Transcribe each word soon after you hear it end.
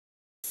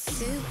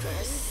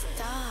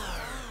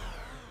Superstar.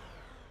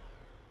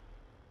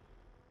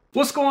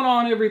 What's going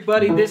on,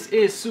 everybody? This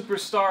is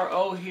Superstar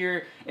O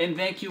here, and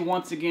thank you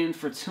once again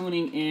for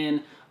tuning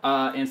in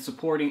and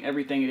supporting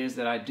everything it is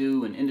that I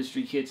do and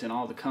IndustryKits and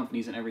all the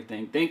companies and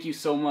everything. Thank you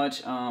so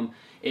much.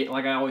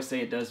 Like I always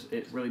say,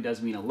 it really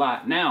does mean a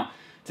lot. Now,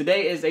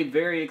 today is a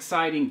very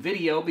exciting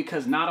video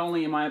because not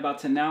only am I about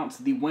to announce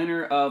the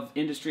winner of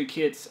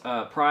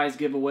IndustryKits prize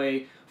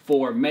giveaway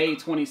for May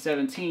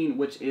 2017,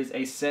 which is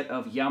a set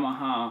of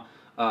Yamaha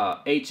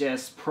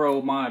HS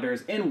Pro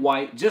monitors in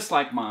white, just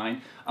like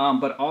mine,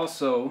 but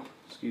also,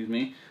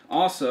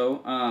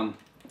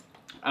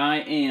 I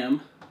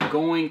am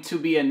going to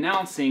be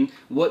announcing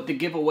what the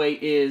giveaway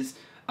is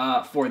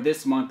for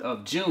this month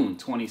of June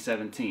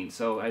 2017.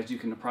 So as you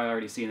can probably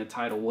already see in the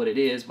title what it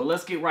is, but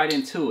let's get right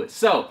into it.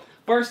 So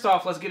first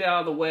off, let's get it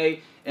out of the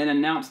way and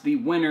announce the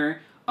winner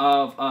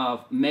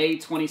of May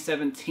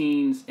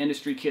 2017's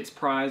IndustryKits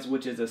prize,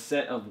 which is a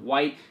set of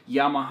white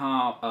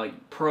Yamaha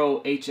Pro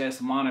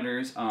HS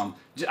monitors.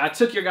 I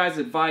took your guys'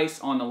 advice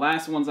on the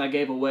last ones I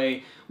gave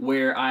away,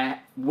 where I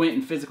went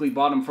and physically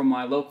bought them from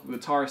my local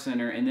Guitar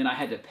Center, and then I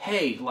had to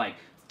pay like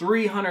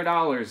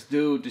 $300,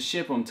 dude, to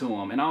ship them to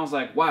them. And I was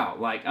like, wow,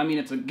 like, I mean,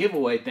 it's a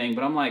giveaway thing,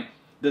 but I'm like,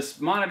 the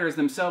monitors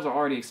themselves are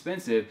already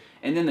expensive,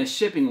 and then the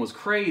shipping was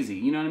crazy,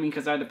 you know what I mean?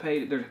 Because I had to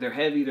pay, they're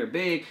heavy, they're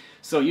big.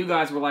 So you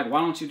guys were like, why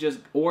don't you just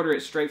order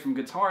it straight from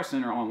Guitar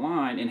Center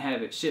online and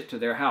have it shipped to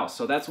their house?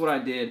 So that's what I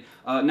did.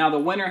 Now the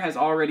winner has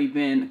already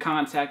been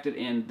contacted,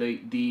 and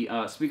the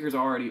speakers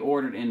are already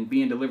ordered and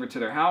being delivered to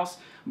their house.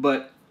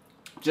 But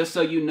just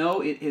so you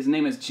know, his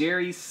name is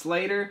Jerry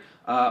Slater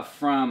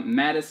from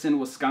Madison,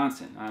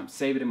 Wisconsin.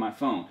 Save it in my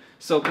phone.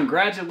 So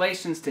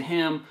congratulations to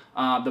him.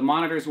 The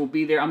monitors will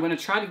be there. I'm going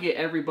to try to get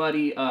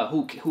everybody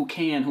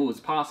who is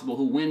possible,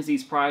 who wins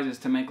these prizes,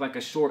 to make like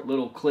a short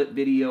little clip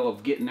video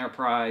of getting their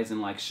prize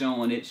and like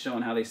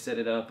showing how they set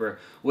it up or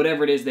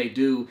whatever it is they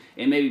do,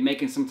 and maybe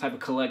making some type of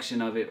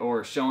collection of it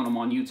or showing them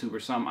on YouTube or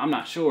something. I'm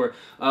not sure,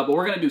 but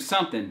we're going to do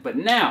something. But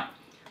now,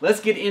 let's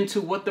get into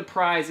what the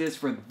prize is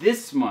for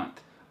this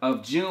month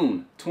of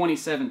June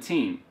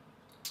 2017.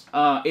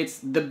 It's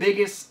the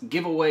biggest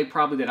giveaway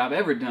probably that I've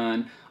ever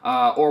done,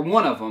 or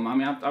one of them. I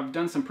mean, I've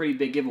done some pretty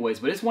big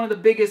giveaways, but it's one of the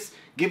biggest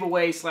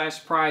giveaways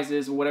slash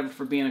prizes or whatever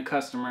for being a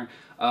customer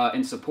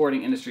and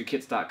supporting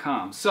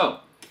IndustryKits.com. So,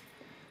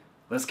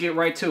 let's get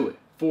right to it.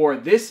 For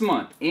this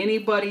month,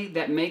 anybody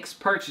that makes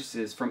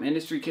purchases from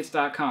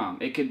IndustryKits.com,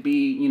 it could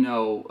be, you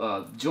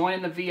know,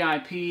 joining the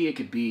VIP, it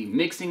could be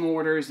mixing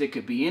orders, it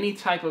could be any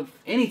type of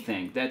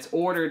anything that's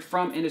ordered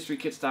from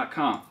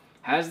IndustryKits.com,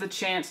 has the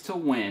chance to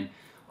win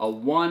a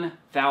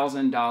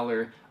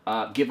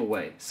 $1,000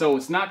 giveaway. So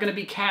it's not going to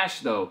be cash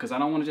though, because I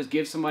don't want to just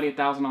give somebody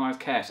 $1,000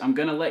 cash. I'm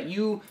going to let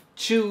you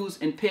choose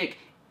and pick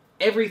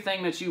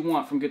everything that you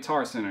want from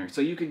Guitar Center.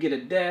 So you could get a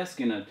desk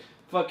and a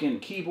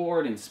fucking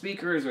keyboard and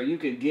speakers, or you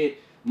could get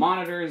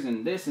monitors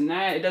and this and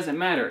that. It doesn't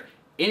matter.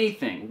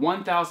 Anything.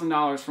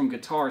 $1,000 from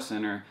Guitar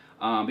Center.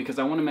 Because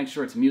I want to make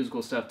sure it's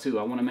musical stuff too.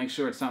 I want to make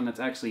sure it's something that's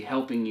actually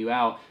helping you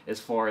out, as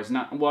far as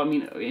not, well, I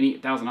mean, any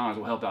 $1,000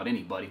 will help out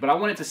anybody, but I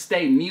want it to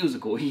stay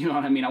musical, you know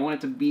what I mean? I want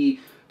it to be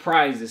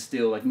prizes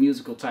still, like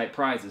musical type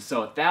prizes.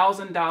 So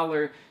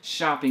 $1,000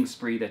 shopping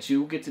spree that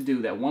you get to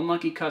do, that one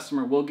lucky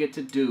customer will get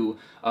to do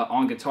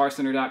on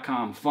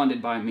GuitarCenter.com,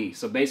 funded by me.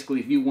 So basically,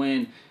 if you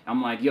win,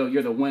 I'm like, yo,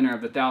 you're the winner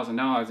of the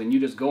 $1,000, and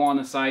you just go on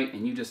the site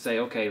and you just say,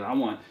 okay, I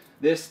want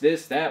this,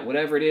 that,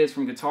 whatever it is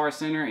from Guitar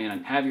Center,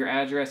 and have your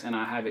address, and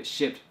I have it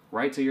shipped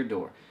right to your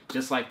door.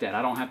 Just like that.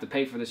 I don't have to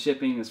pay for the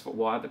shipping.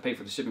 Well, I have to pay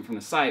for the shipping from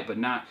the site, but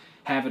not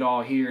have it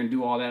all here and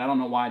do all that. I don't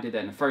know why I did that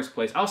in the first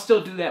place. I'll still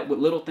do that with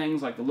little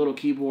things like the little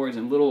keyboards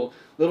and little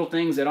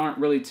things that aren't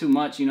really too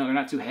much. You know, they're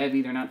not too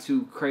heavy. They're not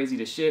too crazy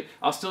to ship.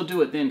 I'll still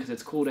do it then, because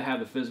it's cool to have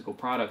the physical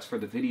products for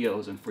the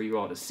videos and for you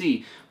all to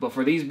see. But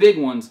for ththese big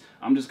ones,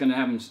 I'm just going to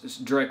have them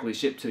directly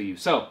shipped to you.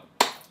 So,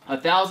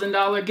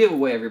 $1,000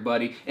 giveaway,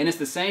 everybody, and it's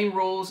the same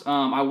rules.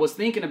 I was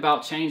thinking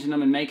about changing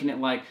them and making it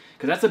like,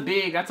 because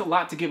that's a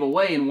lot to give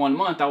away in 1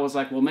 month. I was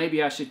like, well,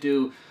 maybe I should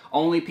do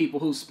only people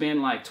who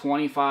spend like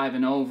 25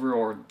 and over,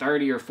 or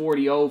 30 or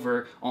 40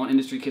 over on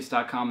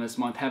IndustryKits.com this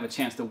month have a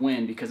chance to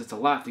win, because it's a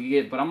lot to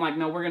get. But I'm like,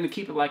 no, we're going to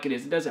keep it like it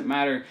is. It doesn't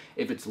matter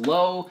if it's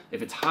low,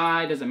 if it's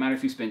high. It doesn't matter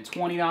if you spend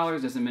 $20.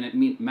 It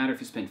doesn't matter if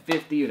you spend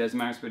 $50. It doesn't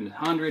matter if you spend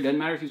 $100. It doesn't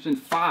matter if you spend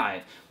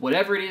 $5.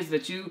 Whatever it is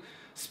that you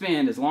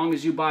spend, as long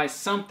as you buy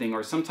something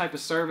or some type of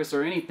service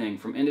or anything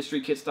from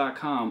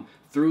IndustryKits.com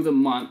through the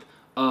month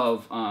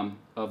of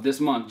this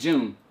month,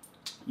 June,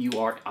 you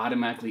are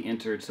automatically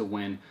entered to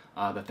win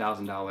the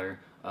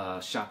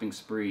 $1,000 shopping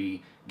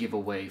spree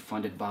giveaway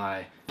funded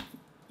by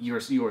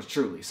yours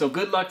truly. So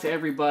good luck to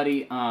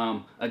everybody.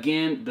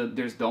 Again,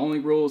 the only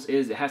rules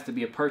is it has to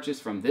be a purchase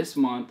from this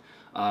month.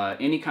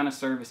 Any kind of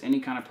service,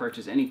 any kind of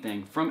purchase,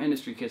 anything from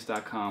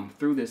IndustryKits.com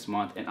through this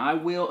month. And I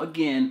will,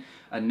 again,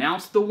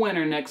 announce the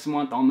winner next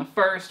month on the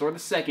 1st or the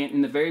 2nd,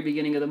 in the very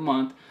beginning of the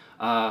month.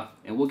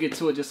 And we'll get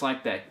to it just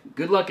like that.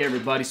 Good luck,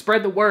 everybody.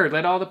 Spread the word.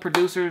 Let all the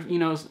producers, you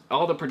know,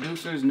 all the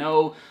producers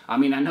know. I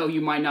mean, I know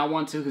you might not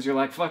want to because you're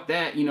like, fuck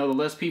that. You know, the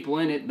less people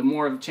in it, the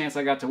more of a chance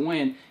I got to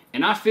win.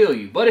 And I feel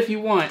you. But if you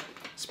want,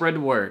 spread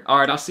the word. All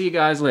right, I'll see you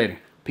guys later.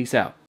 Peace out.